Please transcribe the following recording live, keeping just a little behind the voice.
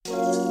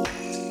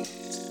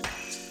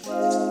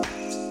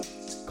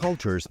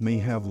cultures may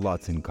have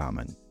lots in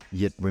common.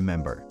 Yet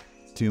remember,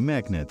 two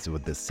magnets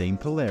with the same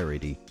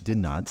polarity do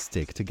not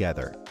stick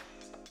together.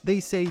 They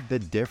say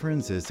that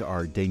differences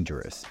are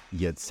dangerous,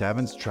 yet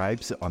 7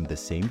 stripes on the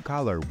same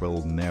color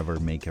will never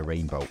make a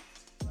rainbow.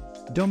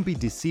 Don't be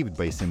deceived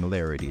by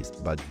similarities,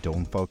 but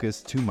don't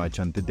focus too much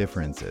on the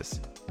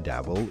differences.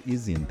 Devil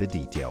is in the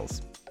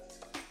details.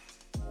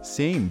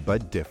 Same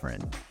but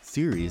different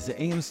series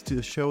aims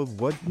to show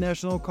what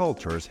national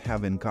cultures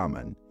have in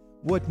common,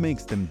 what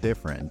makes them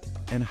different,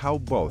 and how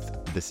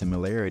both the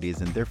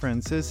similarities and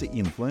differences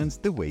influence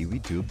the way we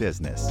do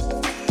business.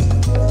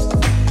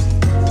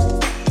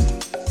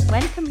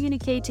 When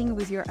communicating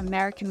with your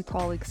American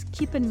colleagues,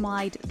 keep in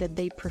mind that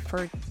they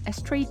prefer a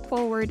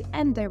straightforward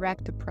and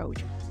direct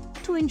approach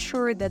to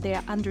ensure that they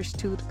are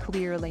understood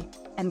clearly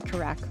and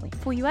correctly.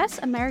 For US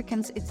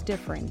Americans, it's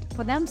different.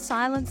 For them,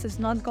 silence is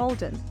not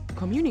golden.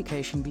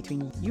 Communication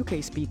between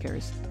UK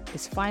speakers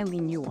is finely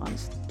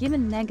nuanced.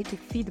 Giving negative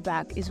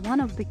feedback is one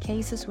of the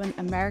cases when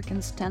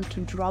Americans tend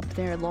to drop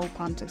their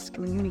low-context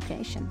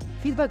communication.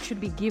 Feedback should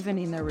be given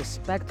in a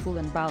respectful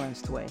and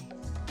balanced way,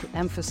 to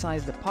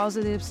emphasize the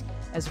positives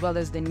as well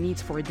as the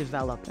needs for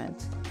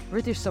development.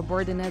 British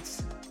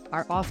subordinates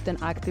are often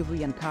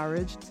actively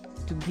encouraged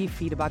to give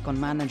feedback on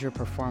manager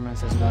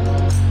performance as well.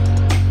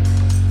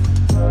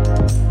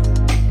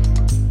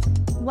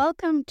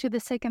 Welcome to the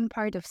second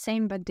part of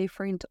Same But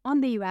Different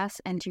on the US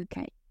and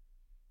UK.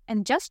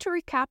 And just to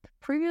recap,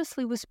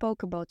 previously we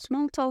spoke about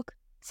small talk,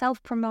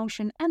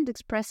 self-promotion, and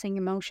expressing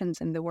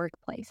emotions in the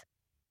workplace.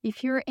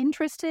 If you're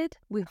interested,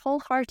 we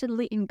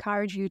wholeheartedly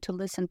encourage you to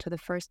listen to the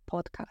first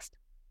podcast.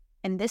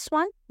 In this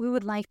one, we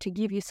would like to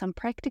give you some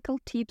practical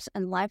tips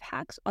and life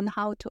hacks on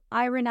how to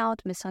iron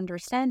out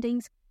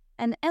misunderstandings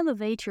and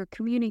elevate your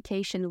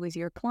communication with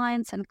your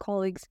clients and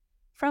colleagues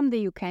from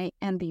the UK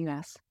and the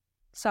US.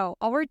 So,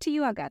 over to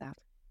you, Agata.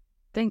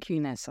 Thank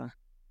you, Inessa.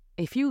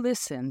 If you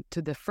listen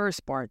to the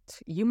first part,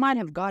 you might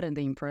have gotten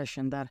the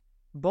impression that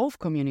both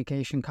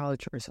communication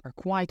cultures are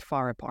quite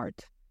far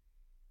apart.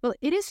 Well,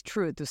 it is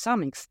true to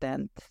some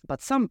extent,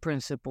 but some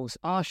principles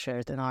are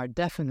shared and are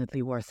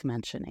definitely worth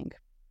mentioning.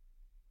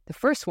 The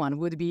first one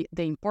would be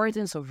the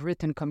importance of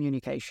written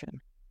communication.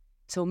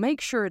 So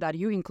make sure that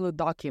you include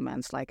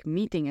documents like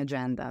meeting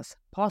agendas,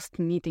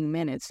 post-meeting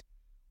minutes,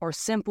 or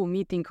simple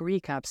meeting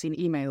recaps in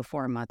email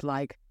format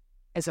like,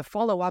 as a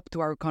follow-up to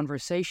our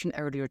conversation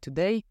earlier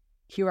today,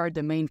 here are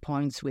the main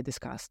points we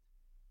discussed.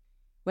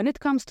 When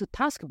it comes to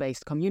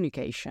task-based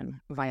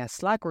communication via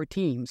Slack or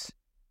Teams,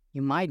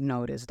 you might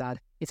notice that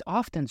it's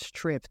often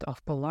stripped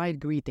of polite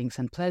greetings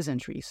and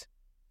pleasantries.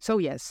 So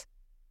yes,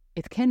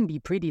 it can be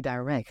pretty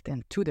direct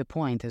and to the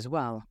point as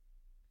well.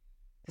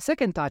 The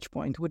second touch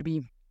point would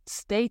be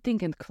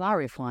stating and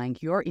clarifying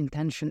your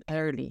intention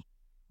early,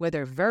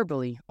 whether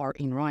verbally or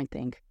in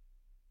writing.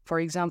 For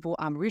example,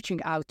 I'm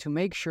reaching out to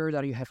make sure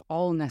that you have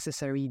all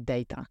necessary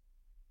data.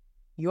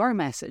 Your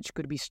message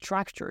could be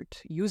structured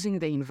using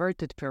the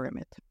inverted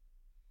pyramid.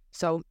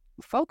 So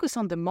focus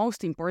on the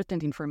most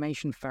important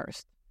information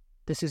first.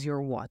 This is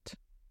your what.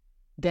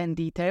 Then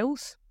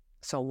details,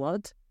 so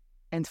what,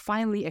 and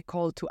finally a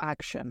call to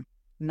action,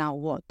 now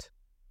what.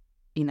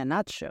 In a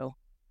nutshell,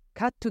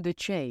 cut to the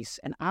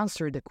chase and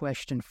answer the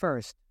question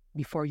first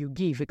before you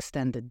give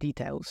extended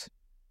details.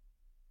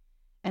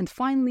 And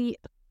finally,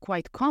 a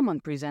quite common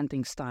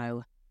presenting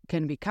style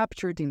can be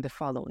captured in the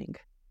following.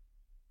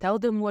 Tell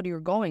them what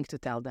you're going to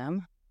tell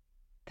them.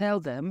 Tell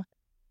them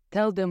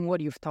what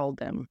you've told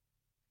them.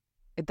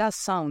 It does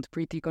sound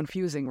pretty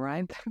confusing,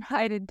 right?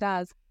 Right, it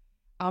does.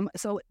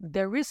 So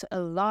there is a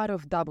lot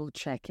of double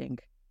checking.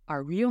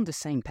 Are we on the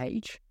same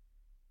page?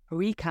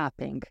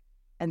 Recapping.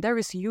 And there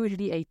is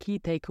usually a key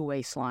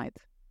takeaway slide.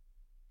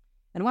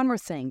 And one more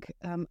thing,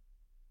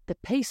 the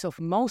pace of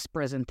most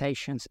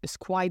presentations is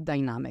quite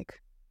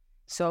dynamic.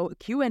 So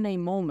Q&A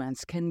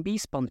moments can be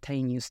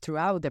spontaneous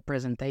throughout the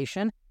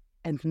presentation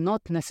and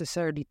not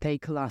necessarily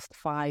take last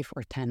 5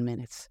 or 10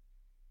 minutes.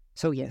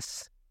 So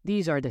yes,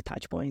 these are the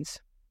touch points.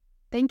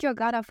 Thank you,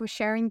 Agata, for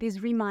sharing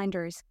these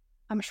reminders.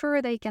 I'm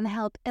sure they can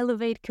help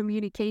elevate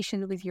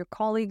communication with your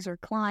colleagues or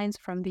clients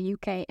from the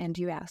UK and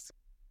US.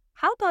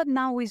 How about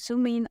now we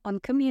zoom in on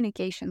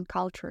communication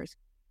cultures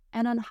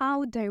and on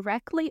how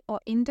directly or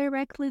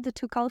indirectly the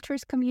two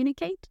cultures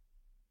communicate?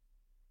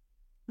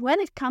 When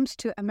it comes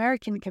to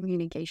American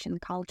communication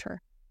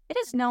culture, it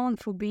is known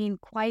for being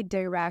quite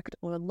direct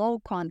or low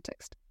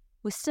context,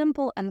 with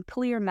simple and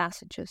clear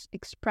messages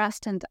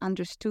expressed and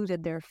understood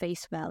at their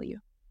face value.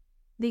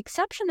 The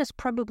exception is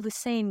probably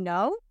saying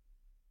no.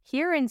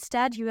 Here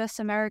instead, US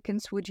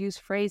Americans would use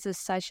phrases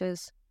such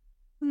as,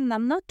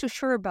 I'm not too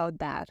sure about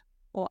that,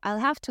 or I'll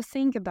have to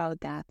think about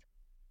that,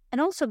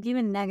 and also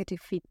giving negative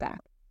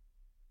feedback.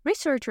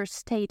 Researchers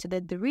state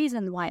that the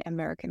reason why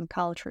American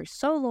culture is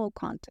so low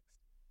context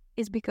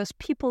is because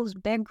people's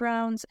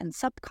backgrounds and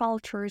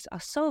subcultures are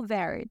so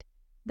varied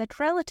that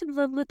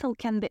relatively little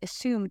can be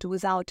assumed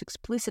without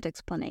explicit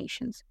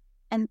explanations,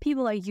 and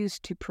people are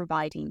used to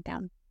providing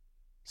them.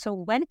 So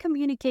when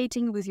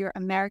communicating with your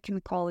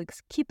American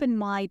colleagues, keep in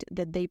mind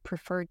that they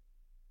prefer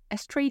a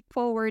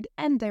straightforward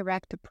and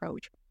direct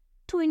approach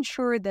to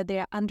ensure that they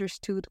are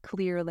understood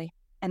clearly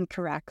and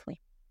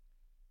correctly.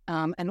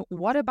 And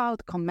what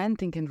about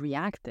commenting and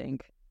reacting?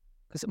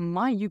 Because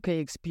my UK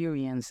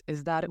experience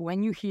is that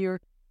when you hear,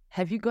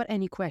 have you got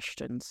any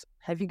questions?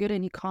 Have you got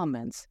any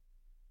comments?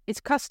 It's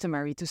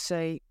customary to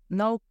say,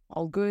 no,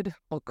 all good,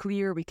 all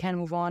clear, we can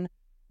move on,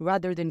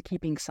 rather than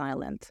keeping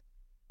silent.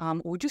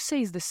 Would you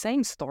say it's the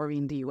same story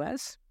in the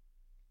US?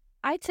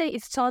 I'd say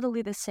it's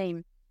totally the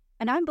same.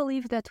 And I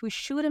believe that we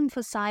should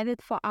emphasize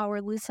it for our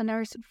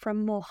listeners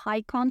from more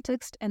high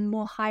context and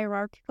more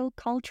hierarchical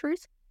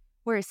cultures,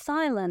 where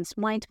silence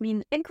might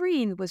mean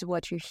agreeing with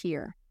what you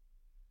hear.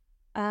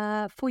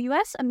 For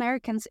US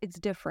Americans, it's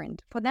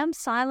different. For them,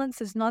 silence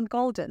is not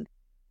golden.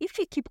 If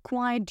you keep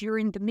quiet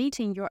during the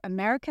meeting, your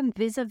American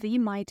vis-a-vis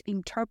might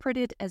interpret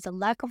it as a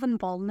lack of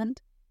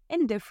involvement,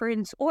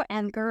 indifference, or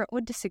anger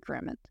or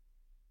disagreement.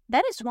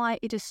 That is why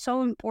it is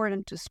so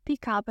important to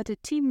speak up at a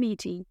team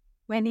meeting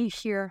when you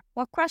hear,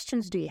 what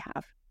questions do you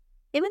have?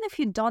 Even if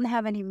you don't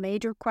have any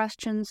major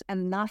questions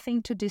and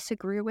nothing to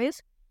disagree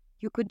with,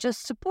 you could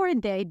just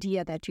support the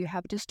idea that you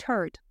have just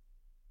heard.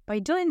 By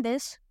doing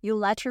this, you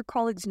let your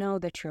colleagues know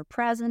that you're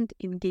present,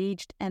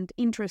 engaged, and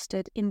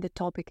interested in the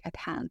topic at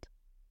hand.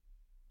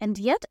 And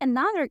yet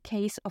another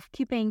case of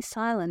keeping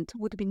silent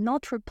would be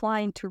not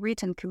replying to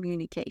written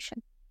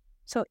communication.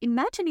 So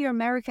imagine your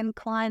American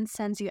client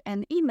sends you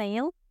an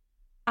email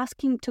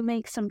asking to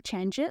make some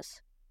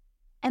changes,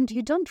 and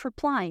you don't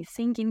reply,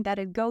 thinking that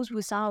it goes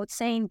without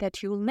saying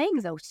that you will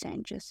make those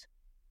changes.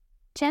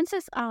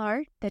 Chances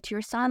are that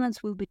your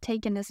silence will be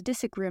taken as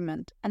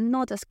disagreement and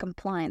not as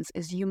compliance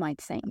as you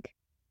might think,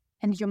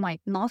 and you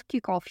might not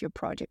kick off your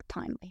project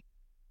timely.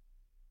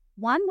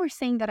 One more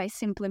thing that I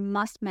simply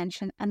must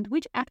mention, and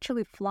which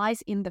actually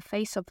flies in the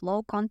face of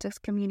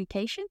low-context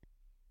communication,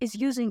 is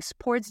using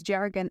sports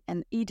jargon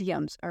and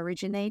idioms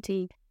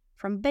originating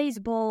from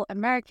baseball,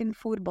 American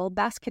football,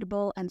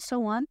 basketball, and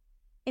so on,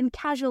 in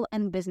casual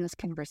and business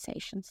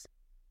conversations.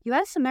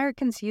 US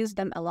Americans use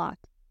them a lot,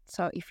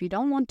 so if you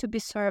don't want to be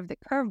served a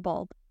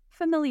curveball,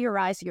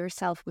 familiarize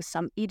yourself with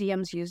some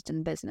idioms used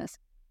in business,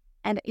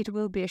 and it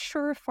will be a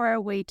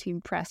surefire way to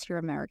impress your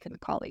American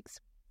colleagues.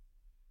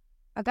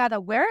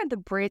 Agata, where are the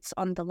Brits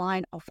on the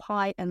line of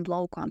high and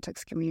low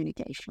context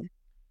communication?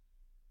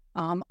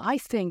 I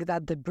think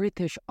that the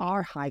British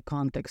are high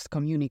context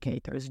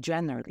communicators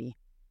generally,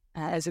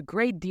 as a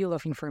great deal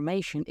of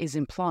information is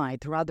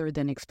implied rather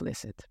than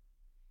explicit.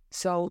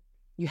 So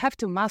you have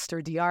to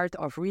master the art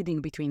of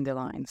reading between the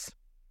lines.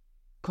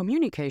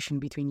 Communication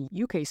between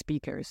UK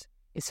speakers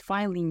is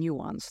finely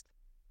nuanced.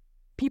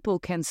 People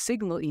can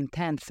signal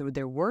intent through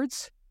their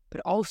words,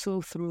 but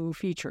also through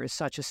features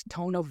such as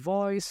tone of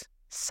voice,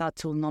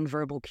 subtle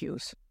nonverbal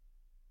cues.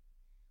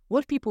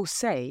 What people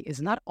say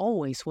is not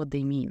always what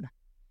they mean.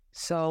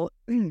 So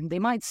they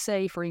might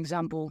say, for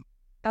example,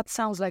 that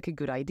sounds like a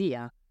good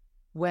idea,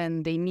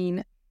 when they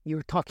mean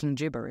you're talking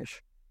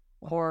gibberish.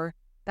 Or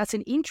that's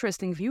an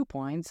interesting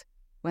viewpoint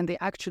when they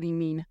actually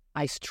mean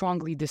I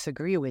strongly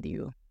disagree with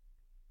you.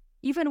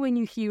 Even when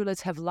you hear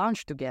let's have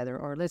lunch together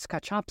or let's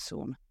catch up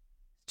soon,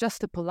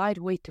 just a polite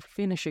way to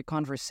finish a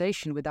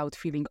conversation without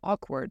feeling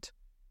awkward,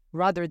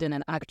 rather than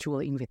an actual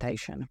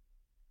invitation.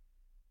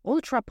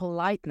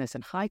 Ultra-politeness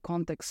and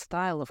high-context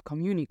style of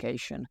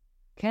communication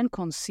can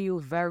conceal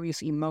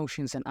various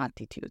emotions and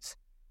attitudes,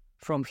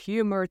 from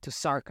humor to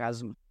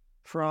sarcasm,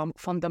 from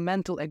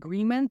fundamental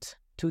agreement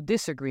to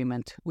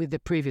disagreement with the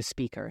previous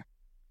speaker.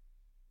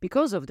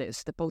 Because of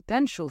this, the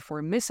potential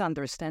for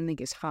misunderstanding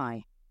is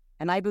high,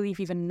 and I believe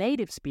even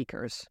native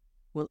speakers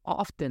will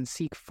often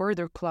seek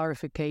further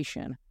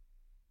clarification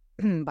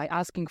by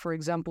asking, for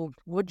example,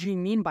 what do you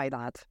mean by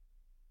that?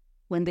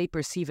 When they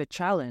perceive a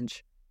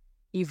challenge,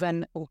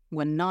 even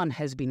when none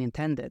has been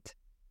intended.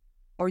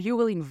 Or you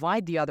will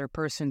invite the other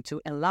person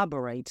to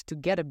elaborate to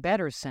get a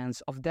better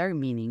sense of their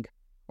meaning,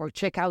 or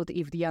check out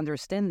if the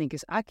understanding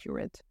is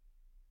accurate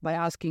by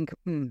asking,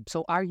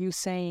 so are you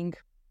saying...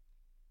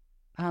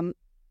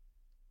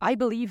 I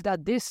believe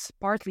that this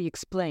partly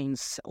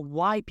explains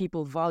why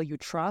people value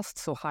trust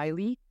so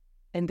highly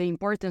and the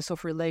importance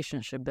of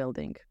relationship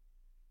building.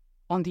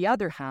 On the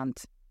other hand,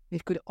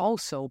 it could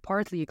also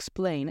partly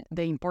explain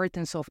the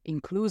importance of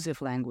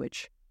inclusive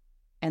language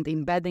and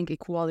embedding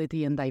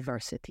equality and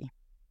diversity.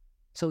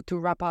 So to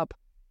wrap up,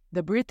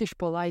 the British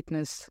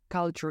politeness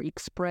culture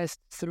expressed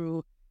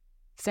through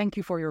thank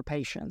you for your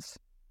patience.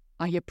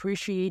 I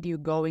appreciate you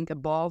going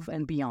above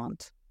and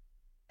beyond.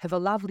 Have a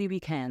lovely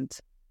weekend,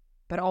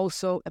 but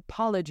also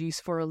apologies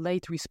for a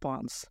late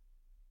response.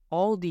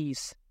 All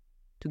these,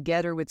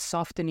 together with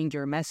softening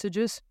your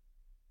messages,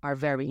 are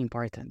very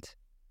important.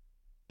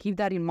 Keep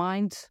that in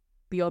mind,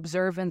 be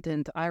observant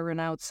and iron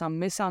out some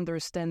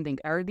misunderstanding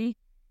early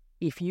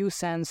if you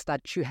sense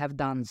that you have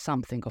done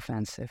something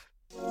offensive.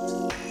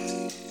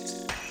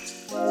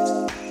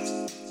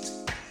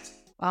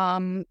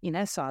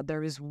 Inessa,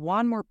 there is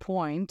one more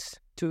point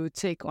to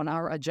take on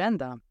our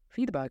agenda.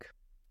 Feedback.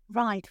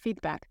 Right,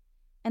 feedback.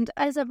 And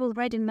as I've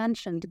already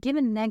mentioned,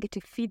 giving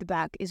negative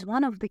feedback is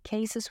one of the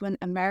cases when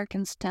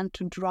Americans tend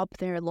to drop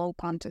their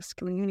low-context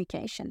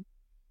communication.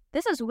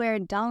 This is where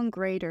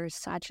downgraders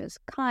such as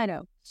kind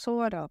of,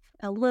 sort of,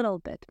 a little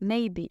bit,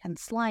 maybe, and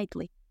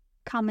slightly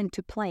come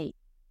into play.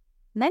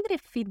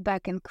 Negative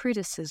feedback and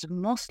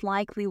criticism most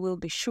likely will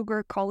be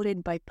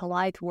sugar-coated by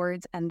polite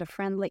words and a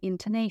friendly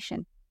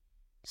intonation.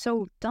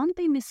 So don't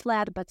be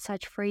misled by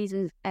such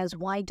phrases as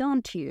 "why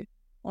don't you?"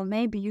 or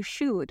 "maybe you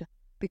should,"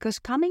 because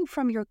coming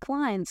from your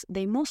clients,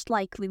 they most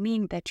likely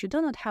mean that you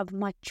do not have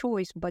much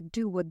choice but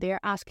do what they're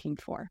asking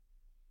for.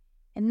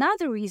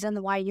 Another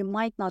reason why you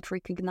might not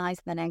recognize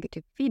the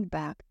negative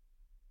feedback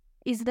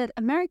is that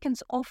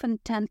Americans often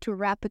tend to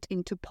wrap it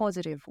into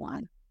positive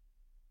one.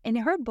 In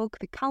her book,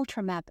 The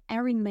Culture Map,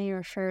 Erin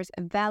Meyer shares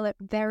a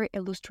very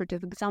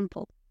illustrative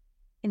example.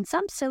 In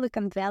some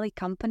Silicon Valley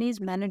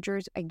companies,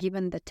 managers are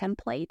given the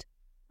template,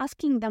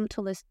 asking them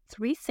to list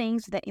 3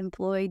 things the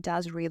employee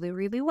does really,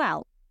 really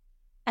well.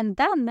 And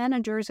then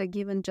managers are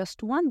given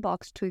just one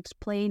box to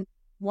explain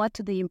what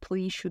the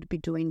employee should be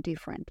doing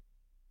different.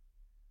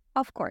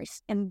 Of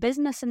course, in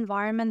business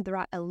environment, there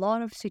are a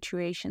lot of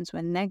situations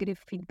when negative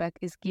feedback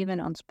is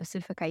given on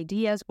specific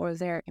ideas or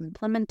their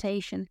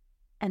implementation,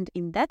 and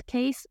in that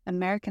case,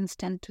 Americans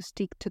tend to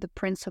stick to the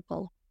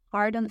principle,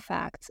 hard on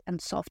facts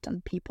and soft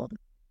on people.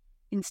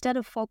 Instead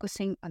of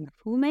focusing on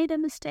who made a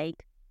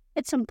mistake,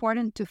 it's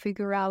important to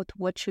figure out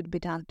what should be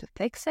done to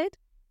fix it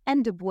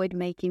and avoid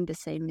making the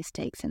same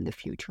mistakes in the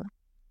future.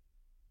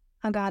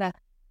 Agata,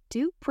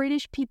 do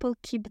British people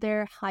keep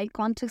their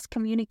high-context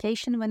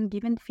communication when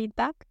given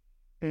feedback?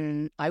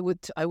 I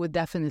would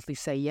definitely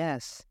say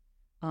yes.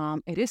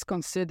 It is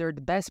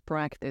considered best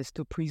practice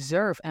to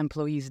preserve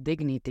employees'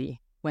 dignity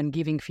when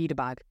giving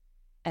feedback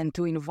and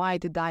to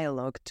invite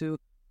dialogue to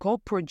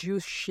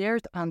co-produce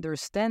shared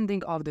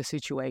understanding of the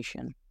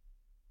situation.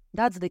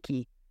 That's the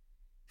key.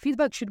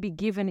 Feedback should be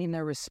given in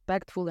a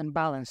respectful and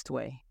balanced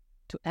way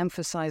to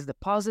emphasize the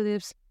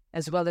positives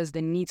as well as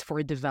the needs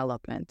for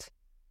development.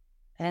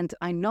 And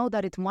I know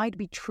that it might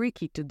be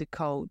tricky to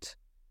decode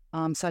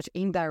such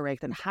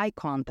indirect and high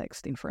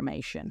context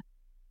information.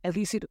 At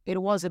least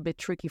it was a bit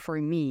tricky for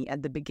me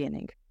at the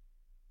beginning.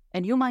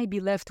 And you might be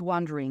left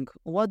wondering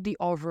what the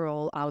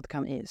overall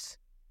outcome is.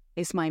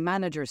 Is my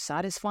manager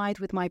satisfied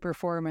with my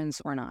performance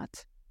or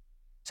not?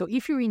 So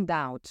if you're in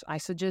doubt, I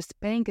suggest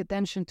paying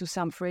attention to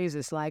some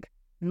phrases like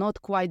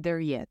 "not quite there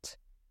yet,"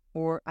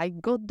 or "I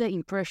got the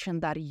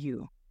impression that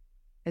you,"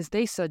 as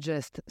they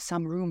suggest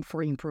some room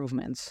for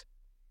improvements.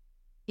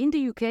 In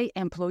the UK,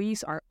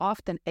 employees are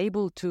often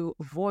able to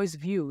voice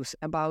views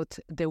about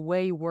the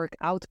way work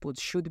output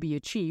should be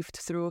achieved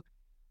through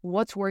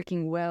what's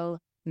working well,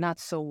 not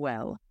so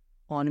well,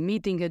 on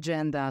meeting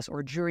agendas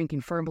or during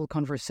informal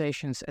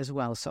conversations as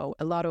well. So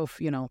a lot of,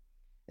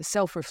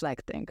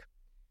 self-reflecting.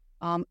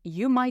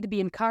 You might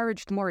be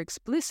encouraged more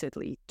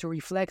explicitly to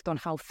reflect on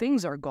how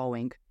things are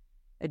going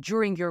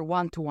during your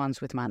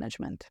one-to-ones with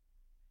management.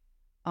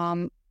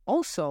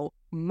 Also,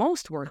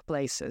 most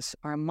workplaces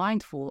are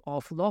mindful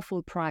of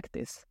lawful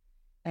practice,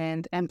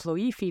 and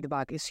employee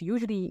feedback is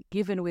usually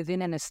given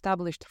within an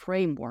established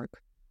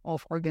framework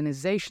of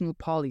organizational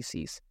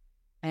policies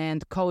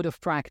and code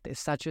of practice,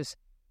 such as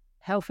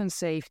health and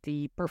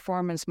safety,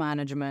 performance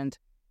management,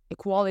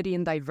 equality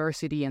and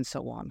diversity, and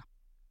so on.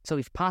 So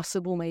if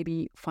possible,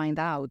 maybe find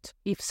out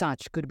if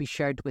such could be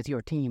shared with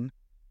your team.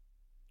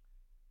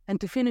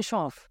 And to finish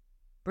off,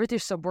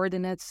 British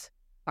subordinates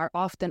are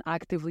often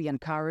actively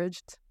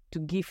encouraged to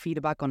give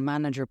feedback on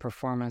manager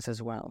performance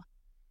as well.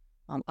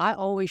 I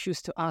always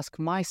used to ask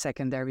my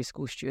secondary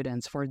school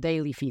students for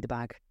daily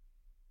feedback.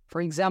 For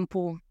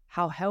example,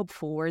 how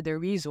helpful were the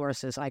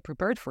resources I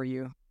prepared for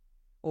you?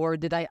 Or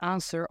did I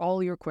answer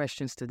all your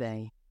questions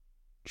today?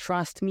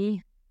 Trust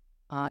me,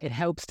 it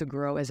helps to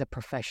grow as a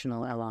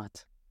professional a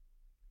lot.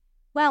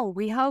 Well,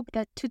 we hope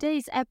that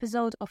today's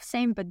episode of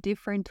Same But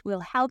Different will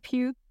help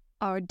you,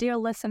 our dear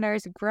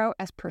listeners, grow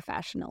as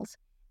professionals.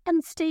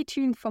 And stay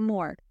tuned for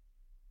more.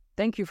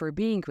 Thank you for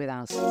being with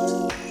us.